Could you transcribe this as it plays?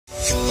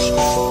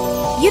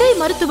இறை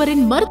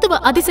மருத்துவரின் மருத்துவ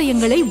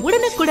அதிசயங்களை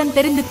உடனுக்குடன்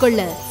தெரிந்து கொள்ள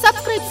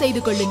சப்ஸ்கிரைப் செய்து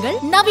கொள்ளுங்கள்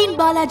நவீன்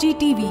பாலாஜி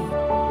டிவி.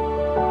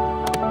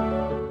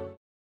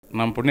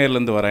 நான்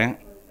புன்னேரிலேருந்து வரேன்.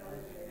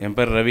 என்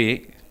பேர் ரவி.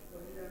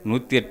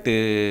 108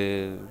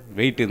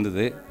 வெயிட்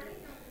இருந்தது.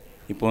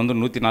 இப்போ வந்து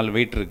 104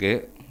 வெயிட்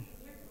இருக்குது.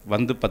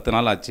 வந்து 10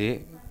 நாள் ஆச்சு.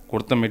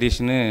 கொடுத்த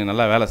மெடிஷனு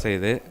நல்லா வேலை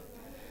செய்யுது.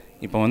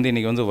 இப்போ வந்து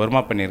இன்றைக்கி வந்து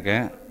வர்மா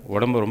பண்ணியிருக்கேன்.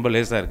 உடம்பு ரொம்ப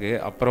லேஸாக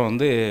இருக்குது. அப்புறம்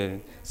வந்து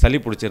சளி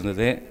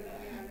பிடிச்சிருந்தது.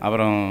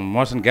 அப்புறம்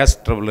மோஷன் கேஸ்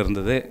ட்ரபிள்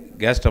இருந்தது.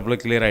 கேஸ்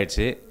ட்ரபிள் கிளியர்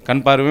ஆகிடுச்சு.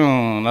 கண்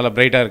பார்வையும் நல்லா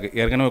பிரைட்டாக இருக்குது.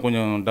 ஏற்கனவே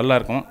கொஞ்சம் டல்லாக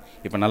இருக்கும்,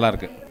 இப்போ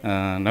நல்லாயிருக்கு.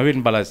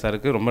 நவீன் பாலாஜி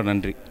சாருக்கு ரொம்ப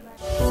நன்றி.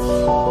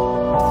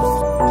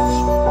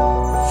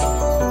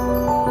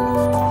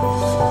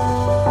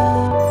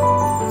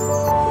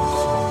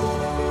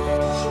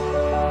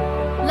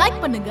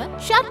 லைக் பண்ணுங்க,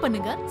 ஷேர்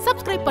பண்ணுங்க,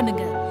 சப்ஸ்கிரைப்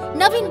பண்ணுங்க.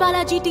 நவீன்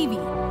பாலாஜி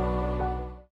டிவி.